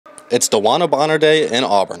It's DeWanna Bonner Day in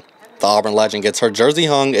Auburn. The Auburn legend gets her jersey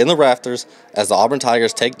hung in the rafters as the Auburn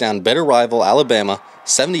Tigers take down bitter rival Alabama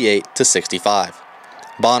 78-65.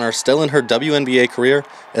 Bonner, still in her WNBA career,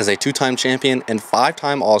 is a two-time champion and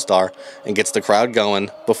five-time All-Star and gets the crowd going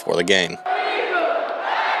before the game.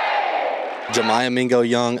 Jemiah Mingo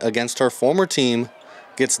Young against her former team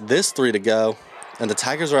gets this three to go, and the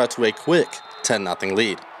Tigers are out to a quick 10-0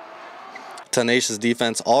 lead. Tenacious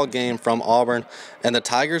defense all game from Auburn, and the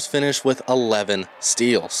Tigers finish with 11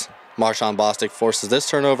 steals. Marshawn Bostic forces this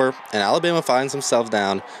turnover, and Alabama finds themselves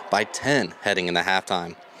down by 10 heading into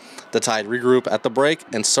halftime. The Tide regroup at the break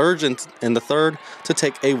and surge in the third to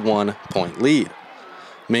take a 1-point lead.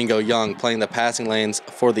 Mingo Young, playing the passing lanes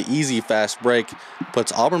for the easy fast break,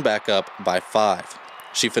 puts Auburn back up by 5.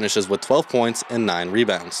 She finishes with 12 points and 9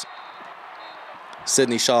 rebounds.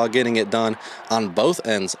 Sydney Shaw getting it done on both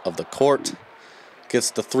ends of the court.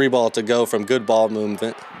 Gets the three ball to go from good ball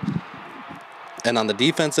movement. And on the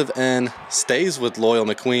defensive end, stays with Loyal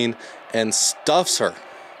McQueen and stuffs her.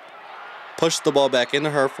 Pushes the ball back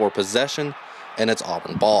into her for possession, and it's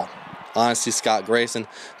Auburn ball. Honesty Scott Grayson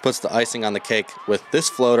puts the icing on the cake with this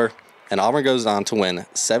floater, and Auburn goes on to win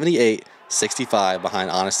 78-65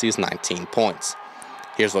 behind Honesty's 19 points.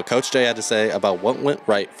 Here's what Coach Jay had to say about what went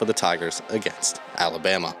right for the Tigers against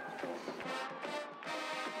Alabama.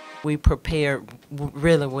 We prepared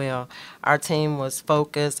really well. Our team was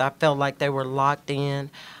focused. I felt like they were locked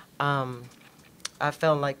in. I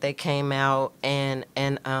felt like they came out and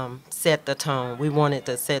set the tone. We wanted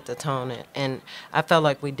to set the tone, and I felt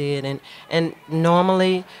like we did. And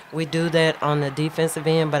normally we do that on the defensive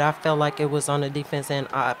end, but I felt like it was on the defense and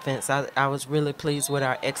offense. I was really pleased with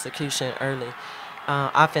our execution early.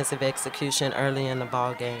 Offensive execution early in the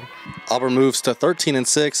ball game. Auburn moves to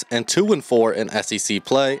 13-6 and 2-4 in SEC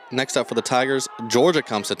play. Next up for the Tigers, Georgia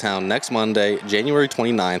comes to town next Monday, January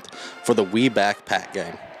 29th, for the We Back Pack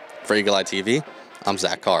game. For Eagle Eye TV, I'm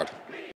Zach Card.